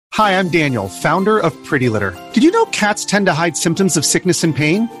Hi, I'm Daniel, founder of Pretty Litter. Did you know cats tend to hide symptoms of sickness and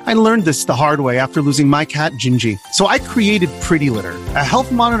pain? I learned this the hard way after losing my cat, Gingy. So I created Pretty Litter, a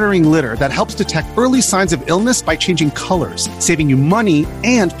health monitoring litter that helps detect early signs of illness by changing colors, saving you money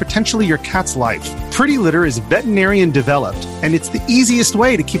and potentially your cat's life. Pretty Litter is veterinarian developed, and it's the easiest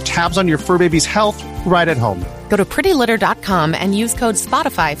way to keep tabs on your fur baby's health right at home. Go to prettylitter.com and use code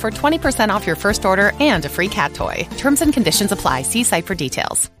SPOTIFY for 20% off your first order and a free cat toy. Terms and conditions apply. See site for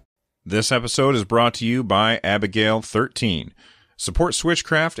details. This episode is brought to you by Abigail13. Support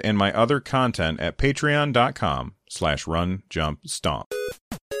Switchcraft and my other content at patreon.com/runjumpstomp.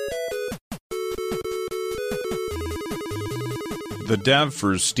 The dev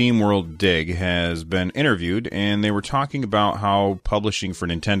for SteamWorld Dig has been interviewed, and they were talking about how publishing for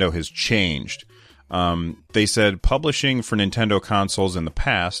Nintendo has changed. They said publishing for Nintendo consoles in the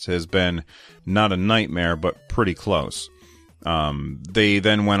past has been not a nightmare, but pretty close. They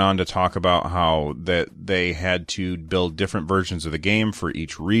then went on to talk about how that they had to build different versions of the game for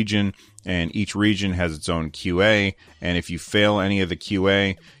each region, and each region has its own QA, and if you fail any of the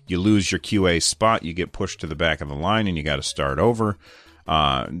QA, you lose your QA spot, you get pushed to the back of the line, and you got to start over.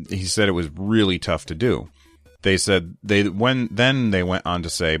 He said it was really tough to do. They said they went on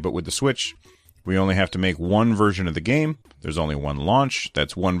to say, but with the Switch, we only have to make one version of the game. There's only one launch.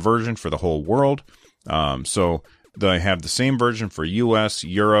 That's one version for the whole world. So they have the same version for US,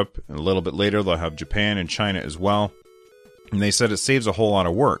 Europe, and a little bit later they'll have Japan and China as well. And they said it saves a whole lot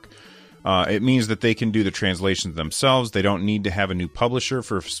of work. It means that they can do the translations themselves. They don't need to have a new publisher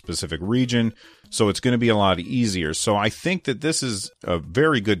for a specific region. So it's going to be a lot easier. So I think that this is a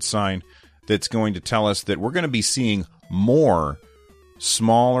very good sign that's going to tell us that we're going to be seeing more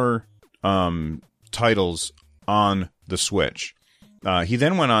smaller titles on the Switch. He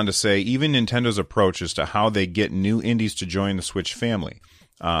then went on to say even Nintendo's approach as to how they get new indies to join the Switch family.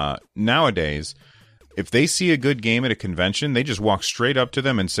 Nowadays, if they see a good game at a convention, they just walk straight up to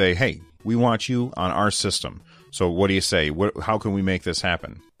them and say, hey, we want you on our system. So what do you say? How can we make this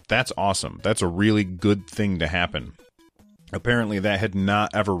happen? That's awesome. That's a really good thing to happen. Apparently that had not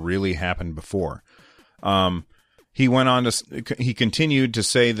ever really happened before. He continued to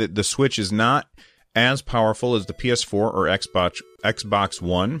say that the Switch is not as powerful as the PS4 or Xbox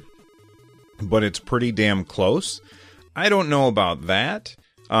One, but it's pretty damn close. I don't know about that,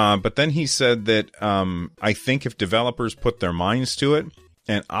 but then he said that I think if developers put their minds to it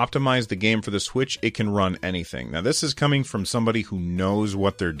and optimize the game for the Switch, it can run anything. Now, this is coming from somebody who knows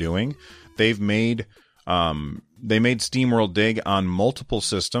what they're doing. They made SteamWorld Dig on multiple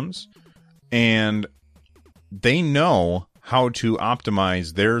systems, and they know how to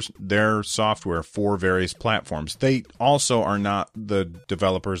optimize their software for various platforms. They also are not the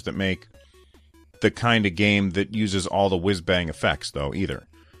developers that make the kind of game that uses all the whiz-bang effects, though, either.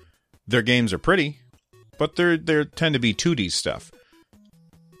 Their games are pretty, but they tend to be 2D stuff.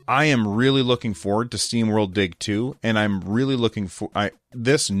 I am really looking forward to SteamWorld Dig 2, and I'm really looking for...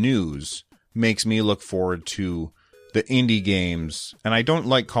 this news makes me look forward to the indie games, and I don't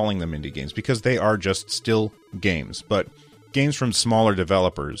like calling them indie games, because they are just still games, but games from smaller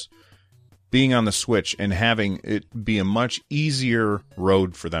developers being on the Switch and having it be a much easier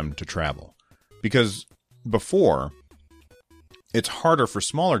road for them to travel. Because before, it's harder for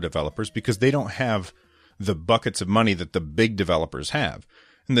smaller developers because they don't have the buckets of money that the big developers have.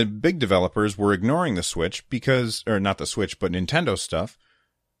 And the big developers were ignoring the Switch because, or not the Switch, but Nintendo stuff,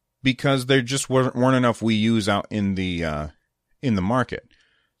 because there just weren't enough Wii U's out in the market.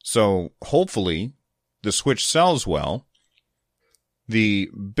 So hopefully the Switch sells well. The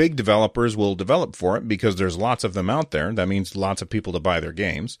big developers will develop for it because there's lots of them out there. That means lots of people to buy their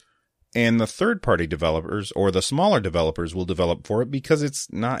games. And the third-party developers or the smaller developers will develop for it because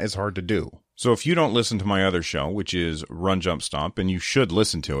it's not as hard to do. So if you don't listen to my other show, which is Run Jump Stomp, and you should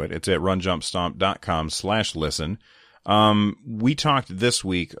listen to it, it's at runjumpstomp.com/listen. We talked this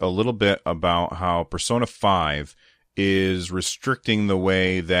week a little bit about how Persona 5 is restricting the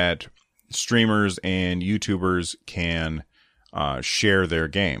way that streamers and YouTubers can share their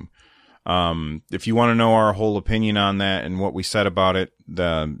game. If you want to know our whole opinion on that and what we said about it,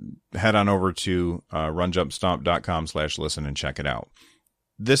 head on over to runjumpstomp.com/listen and check it out.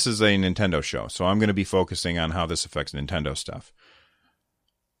 This is a Nintendo show, so I'm going to be focusing on how this affects Nintendo stuff.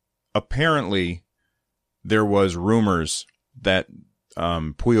 Apparently, there was rumors that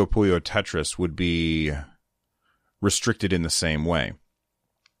Puyo Puyo Tetris would be restricted in the same way.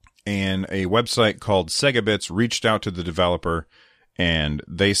 And a website called Segabits reached out to the developer, and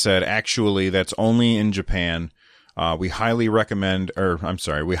they said, actually, that's only in Japan. We highly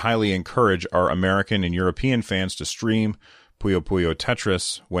encourage our American and European fans to stream Puyo Puyo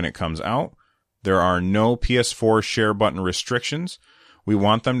Tetris when it comes out. There are no PS4 share button restrictions. We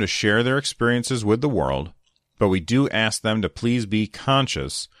want them to share their experiences with the world, but we do ask them to please be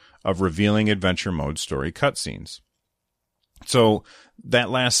conscious of revealing adventure mode story cutscenes. So that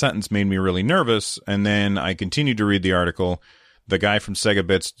last sentence made me really nervous, and then I continued to read the article. The guy from Sega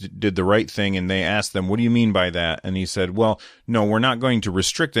Bits did the right thing, and they asked them, what do you mean by that? And he said, well, no, we're not going to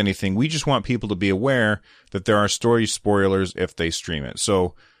restrict anything. We just want people to be aware that there are story spoilers if they stream it.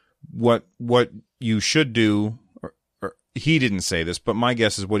 So what you should do, or he didn't say this, but my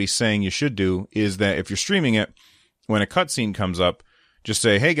guess is what he's saying you should do is that if you're streaming it, when a cutscene comes up, just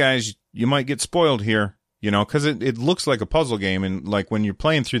say, hey guys, you might get spoiled here, because it looks like a puzzle game. And like when you're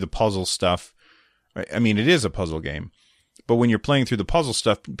playing through the puzzle stuff, I mean, it is a puzzle game. But when you're playing through the puzzle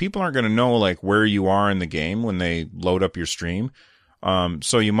stuff, people aren't going to know like where you are in the game when they load up your stream.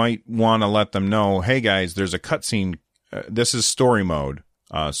 So you might want to let them know, hey guys, there's a cutscene. This is story mode.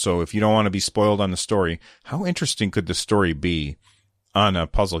 So if you don't want to be spoiled on the story, how interesting could the story be on a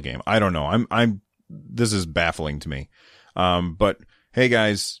puzzle game? I don't know. This is baffling to me. But hey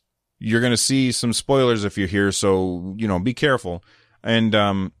guys, you're going to see some spoilers if you're here. So, be careful.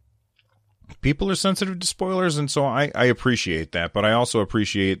 And, people are sensitive to spoilers, and so I appreciate that. But I also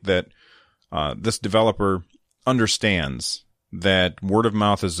appreciate that this developer understands that word of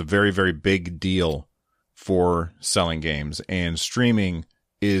mouth is a very, very big deal for selling games, and streaming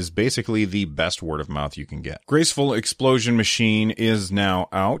is basically the best word of mouth you can get. Graceful Explosion Machine is now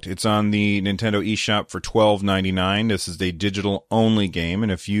out. It's on the Nintendo eShop for $12.99. This is a digital-only game,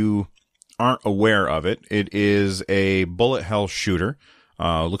 and if you aren't aware of it, it is a bullet hell shooter.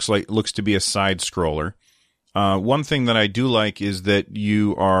 Looks to be a side scroller. One thing that I do like is that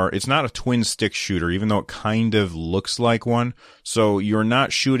it's not a twin stick shooter, even though it kind of looks like one. So you're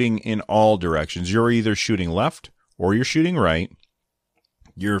not shooting in all directions. You're either shooting left or you're shooting right.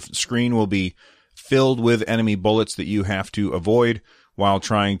 Your screen will be filled with enemy bullets that you have to avoid while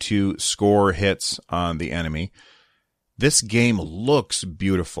trying to score hits on the enemy. This game looks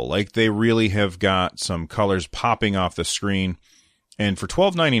beautiful. Like they really have got some colors popping off the screen. And for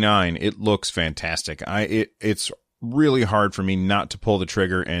 $12.99, it looks fantastic. It's really hard for me not to pull the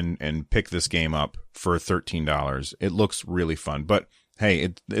trigger and pick this game up for $13. It looks really fun. But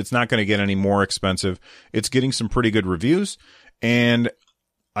hey, it's not going to get any more expensive. It's getting some pretty good reviews, and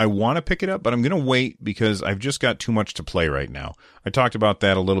I want to pick it up, but I'm going to wait because I've just got too much to play right now. I talked about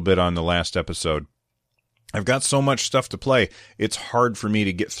that a little bit on the last episode. I've got so much stuff to play, it's hard for me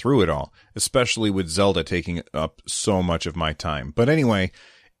to get through it all, especially with Zelda taking up so much of my time. But anyway,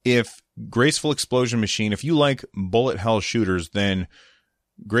 if Graceful Explosion Machine, if you like bullet hell shooters, then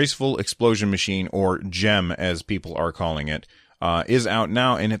Graceful Explosion Machine, or GEM as people are calling it, is out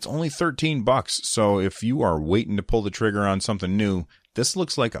now, and it's only $13. So if you are waiting to pull the trigger on something new, this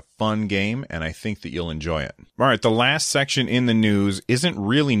looks like a fun game, and I think that you'll enjoy it. All right, the last section in the news isn't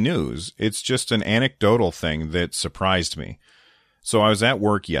really news. It's just an anecdotal thing that surprised me. So I was at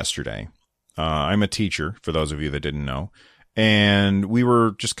work yesterday. I'm a teacher, for those of you that didn't know. And we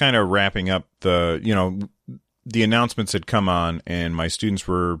were just kind of wrapping up the announcements had come on, and my students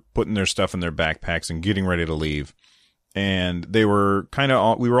were putting their stuff in their backpacks and getting ready to leave. And they were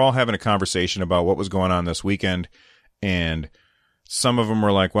we were all having a conversation about what was going on this weekend, and some of them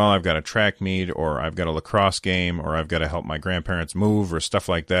were like, well, I've got a track meet, or I've got a lacrosse game, or I've got to help my grandparents move, or stuff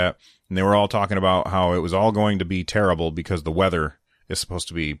like that. And they were all talking about how it was all going to be terrible because the weather is supposed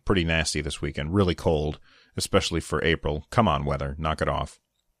to be pretty nasty this weekend, really cold, especially for April. Come on, weather, knock it off.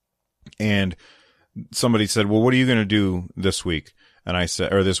 And somebody said, well, what are you going to do this week? And I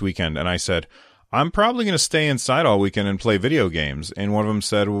said, or this weekend. And I said, I'm probably going to stay inside all weekend and play video games. And one of them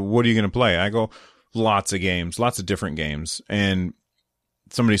said, well, what are you going to play? I go, lots of games, lots of different games. And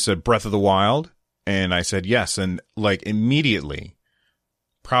somebody said Breath of the Wild, and I said yes. And like immediately,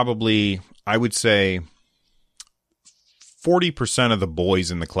 probably I would say 40% of the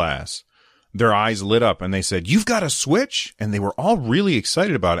boys in the class, their eyes lit up and they said, you've got a Switch? And they were all really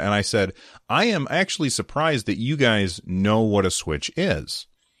excited about it. And I said, I am actually surprised that you guys know what a Switch is.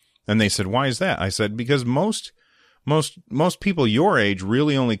 And they said, why is that? I said, because most people your age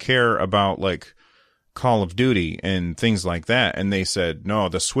really only care about like Call of Duty and things like that. And they said, no,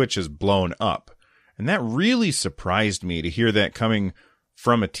 the Switch is blown up. And that really surprised me to hear that coming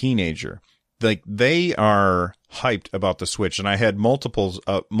from a teenager. Like they are hyped about the Switch. And I had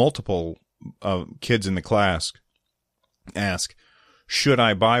multiple kids in the class ask, should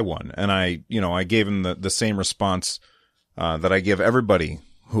I buy one? And I gave them the same response that I give everybody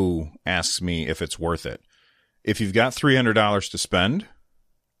who asks me if it's worth it. If you've got $300 to spend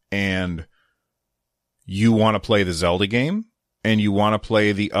and you want to play the Zelda game, and you want to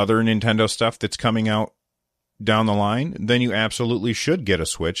play the other Nintendo stuff that's coming out down the line, then you absolutely should get a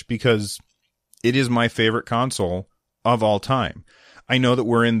Switch, because it is my favorite console of all time. I know that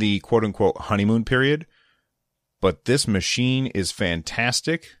we're in the quote-unquote honeymoon period, but this machine is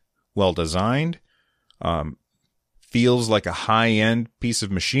fantastic, well designed, feels like a high-end piece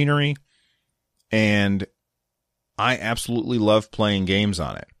of machinery, and I absolutely love playing games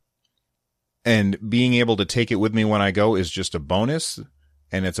on it. And being able to take it with me when I go is just a bonus,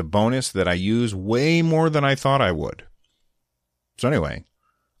 and it's a bonus that I use way more than I thought I would. So anyway,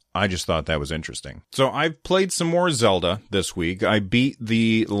 I just thought that was interesting. So I've played some more Zelda this week. I beat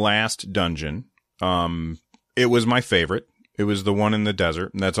the last dungeon. It was my favorite. It was the one in the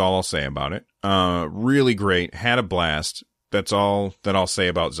desert, and that's all I'll say about it. Really great. Had a blast. That's all that I'll say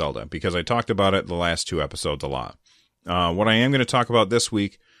about Zelda, because I talked about it the last 2 episodes a lot. What I am going to talk about this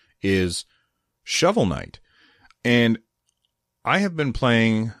week is Shovel Knight. And I have been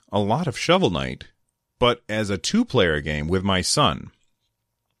playing a lot of Shovel Knight, but as a 2-player game with my son.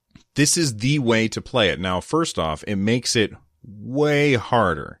 This is the way to play it. Now, first off, it makes it way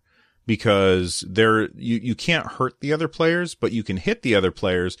harder, because you can't hurt the other players, but you can hit the other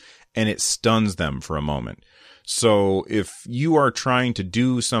players, and it stuns them for a moment. So if you are trying to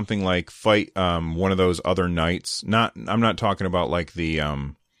do something like fight one of those other knights, I'm not talking about like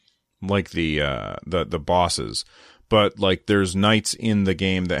the bosses, but like there's knights in the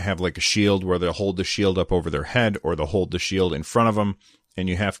game that have like a shield where they'll hold the shield up over their head, or they'll hold the shield in front of them, and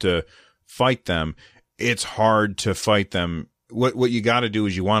you have to fight them. It's hard to fight them. What you got to do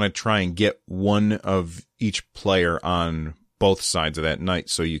is you want to try and get one of each player on both sides of that knight,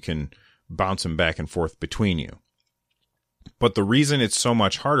 so you can bounce them back and forth between you. But the reason it's so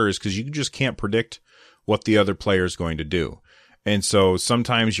much harder is because you just can't predict what the other player is going to do. And so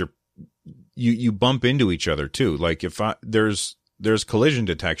sometimes you bump into each other too. Like if there's collision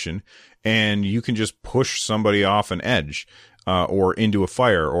detection, and you can just push somebody off an edge, or into a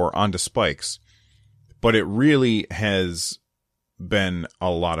fire, or onto spikes. But it really has been a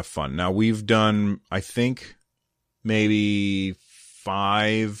lot of fun. Now we've done, I think, maybe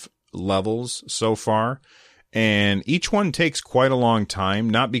 5 levels so far, and each one takes quite a long time,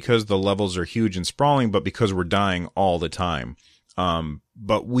 not because the levels are huge and sprawling, but because we're dying all the time.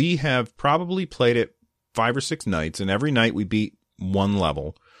 But we have probably played it 5 or 6 nights, and every night we beat 1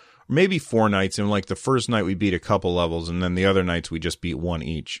 level, maybe 4 nights, and like the first night we beat a couple levels, and then the other nights we just beat 1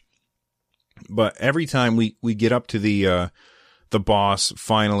 each. But every time we get up to the boss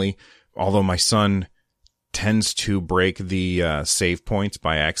finally, although my son tends to break the save points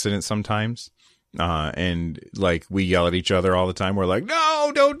by accident sometimes, and like we yell at each other all the time. We're like,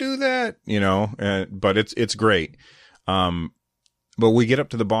 no, don't do that, but it's great. But we get up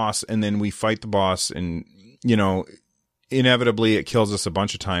to the boss, and then we fight the boss, and inevitably it kills us a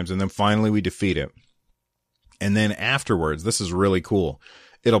bunch of times, and then finally we defeat it. And then afterwards, this is really cool,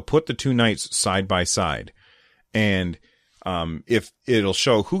 it'll put the 2 knights side by side, and if it'll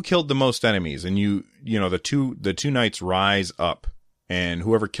show who killed the most enemies, and the two knights rise up, and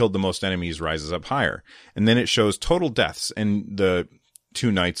whoever killed the most enemies rises up higher. And then it shows total deaths, and the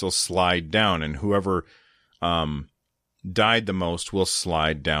 2 knights will slide down, and whoever died the most will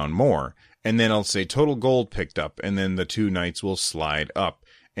slide down more. And then I'll say total gold picked up, and then the 2 knights will slide up.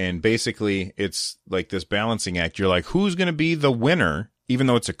 And basically it's like this balancing act. You're like, who's going to be the winner? Even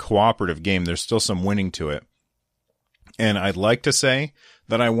though it's a cooperative game, there's still some winning to it. And I'd like to say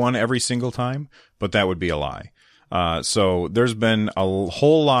that I won every single time, but that would be a lie. So there's been a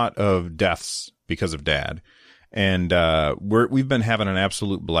whole lot of deaths because of Dad. And we've been having an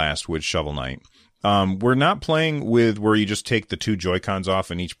absolute blast with Shovel Knight. We're not playing with where you just take the 2 Joy-Cons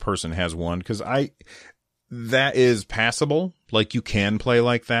off and each person has one, because that is passable. Like, you can play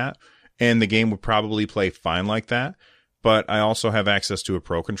like that, and the game would probably play fine like that. But I also have access to a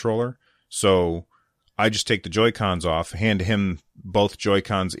Pro Controller, so I just take the Joy-Cons off, hand him both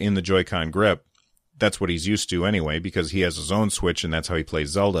Joy-Cons in the Joy-Con grip. That's what he's used to anyway, because he has his own Switch, and that's how he plays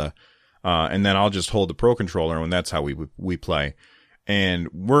Zelda. And then I'll just hold the Pro Controller, and that's how we play. And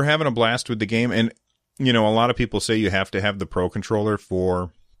we're having a blast with the game. And, a lot of people say you have to have the Pro Controller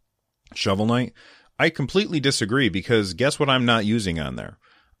for Shovel Knight. I completely disagree, because guess what I'm not using on there?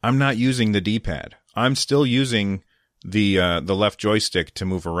 I'm not using the D-pad. I'm still using the left joystick to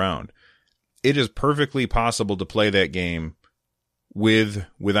move around. It is perfectly possible to play that game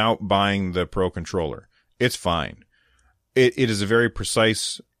without buying the Pro Controller. It's fine. It is a very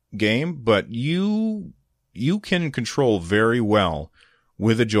precise game, but you can control very well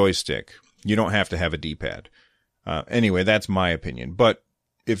with a joystick. You don't have to have a D-pad. Anyway, that's my opinion. But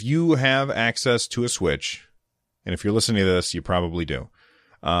if you have access to a Switch, and if you're listening to this, you probably do.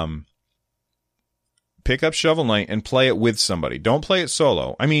 Pick up Shovel Knight and play it with somebody. Don't play it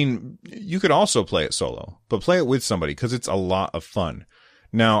solo. I mean, you could also play it solo, but play it with somebody because it's a lot of fun.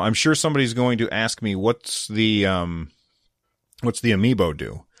 Now, I'm sure somebody's going to ask me, what's the amiibo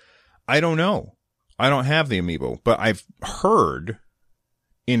do? I don't know. I don't have the amiibo, but I've heard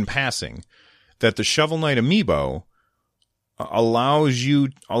in passing that the Shovel Knight amiibo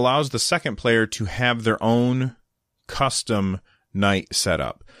allows the second player to have their own custom knight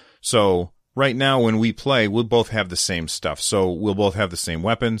setup. So right now when we play, we'll both have the same stuff. So we'll both have the same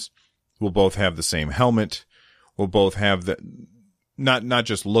weapons. We'll both have the same helmet. We'll both have the, not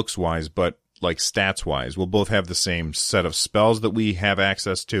just looks wise, but like stats wise, we'll both have the same set of spells that we have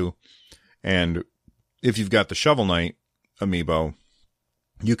access to. And if you've got the Shovel Knight amiibo,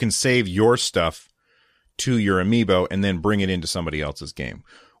 you can save your stuff to your amiibo and then bring it into somebody else's game,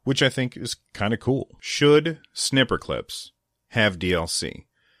 which I think is kind of cool. Should Snipperclips have DLC?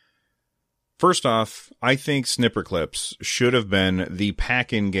 First off, I think Snipperclips should have been the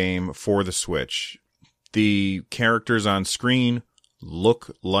pack-in game for the Switch. The characters on screen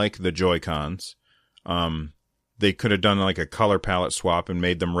look like the Joy-Cons. They could have done like a color palette swap and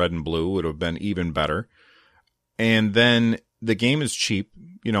made them red and blue. It would have been even better. And then the game is cheap.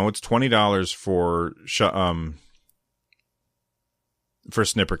 You know, it's $20 for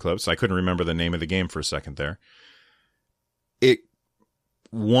Snipperclips. I couldn't remember the name of the game for a second there. It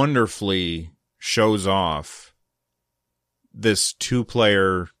wonderfully shows off this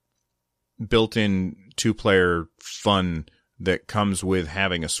built-in two-player fun that comes with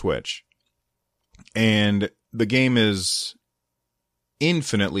having a Switch. And the game is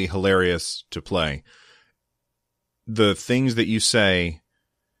infinitely hilarious to play. The things that you say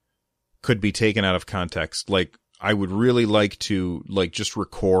could be taken out of context. Like, I would really like to, like, just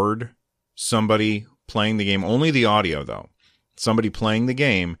record somebody playing the game, only the audio though. Somebody playing the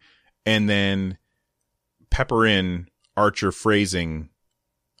game, and then pepper in Archer phrasing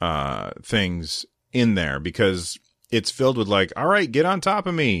things in there, because it's filled with like, all right, get on top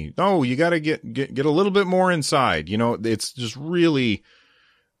of me. No, you got to get a little bit more inside. You know, it's just really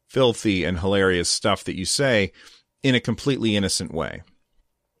filthy and hilarious stuff that you say in a completely innocent way.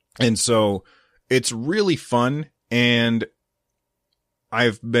 And so it's really fun. And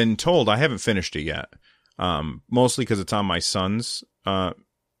I've been told, I haven't finished it yet. Mostly because it's on my son's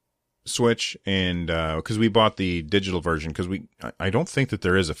Switch, and because we bought the digital version, because I don't think that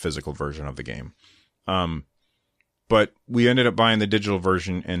there is a physical version of the game. But we ended up buying the digital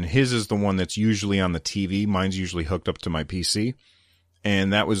version, and his is the one that's usually on the TV. Mine's usually hooked up to my PC.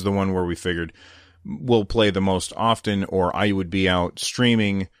 And that was the one where we figured we'll play the most often, or I would be out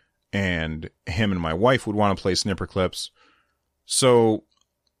streaming and him and my wife would want to play Snipperclips. So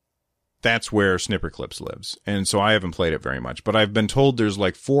that's where Snipperclips lives. And so I haven't played it very much, but I've been told there's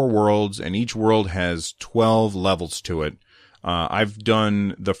like 4 worlds, and each world has 12 levels to it. I've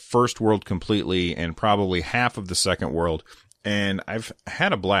done the first world completely and probably half of the second world, and I've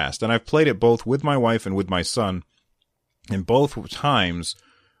had a blast. And I've played it both with my wife and with my son. And both times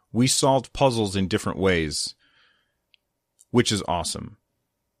we solved puzzles in different ways, which is awesome.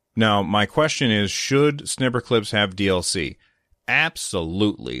 Now, my question is, should Snipperclips have DLC?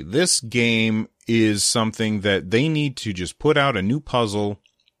 Absolutely. This game is something that they need to just put out a new puzzle,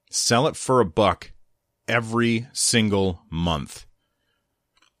 sell it for $1 every single month.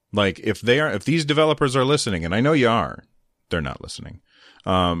 Like, if these developers are listening, and I know you are, they're not listening.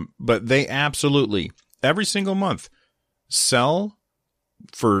 But they absolutely, every single month, sell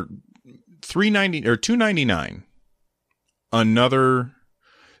for $3.90 or $2.99.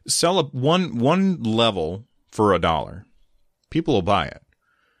 Sell one level for $1. People will buy it.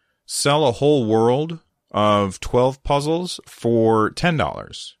 Sell a whole world of 12 puzzles for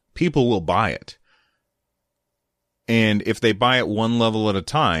 $10. People will buy it. And if they buy it one level at a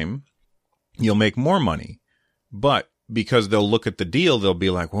time, you'll make more money. But because they'll look at the deal, they'll be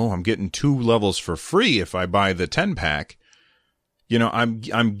like, "Well, I'm getting 2 levels for free if I buy the 10-pack." You know,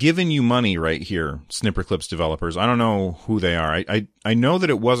 I'm giving you money right here, Snipperclips developers. I don't know who they are. I know that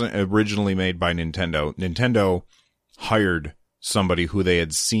it wasn't originally made by Nintendo. Nintendo hired somebody who they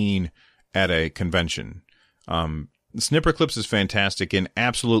had seen at a convention. Snipperclips is fantastic and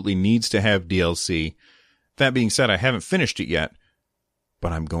absolutely needs to have DLC. That being said, I haven't finished it yet,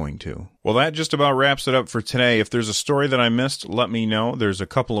 but I'm going to. Well, that just about wraps it up for today. If there's a story that I missed, let me know. There's a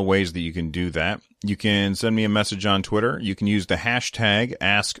couple of ways that you can do that. You can send me a message on Twitter. You can use the hashtag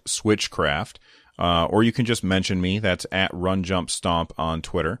AskSwitchCraft, or you can just mention me. That's at RunJumpStomp on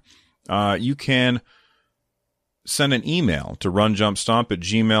Twitter. You can send an email to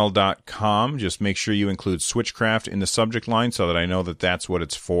runjumpstomp@gmail.com. Just make sure you include Switchcraft in the subject line so that I know that that's what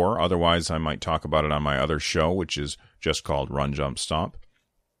it's for. Otherwise, I might talk about it on my other show, which is just called Run Jump Stomp.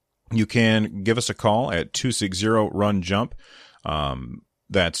 You can give us a call at 260-RUN-JUMP.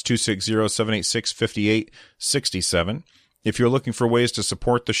 That's 260-786-5867. If you're looking for ways to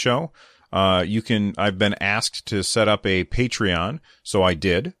support the show, I've been asked to set up a Patreon, so I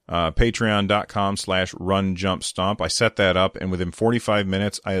did. Patreon.com/runjumpstomp. I set that up, and within 45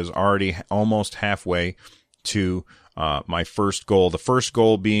 minutes, I was already almost halfway to my first goal. The first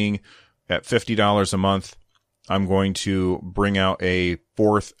goal being at $50 a month, I'm going to bring out a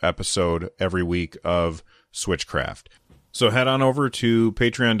 4th episode every week of Switchcraft. So head on over to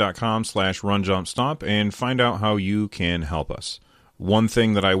patreon.com/runjumpstomp and find out how you can help us. One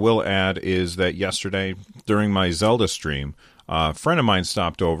thing that I will add is that yesterday, during my Zelda stream, a friend of mine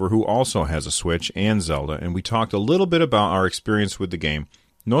stopped over who also has a Switch and Zelda, and we talked a little bit about our experience with the game.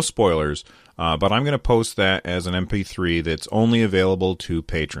 No spoilers, but I'm going to post that as an MP3 that's only available to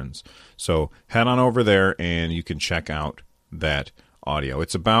patrons. So head on over there and you can check out that audio. I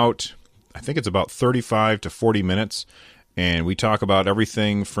think it's about 35 to 40 minutes, and we talk about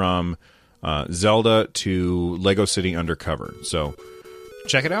everything from Zelda to Lego City Undercover. So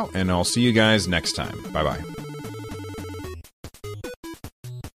check it out, and I'll see you guys next time. Bye-bye.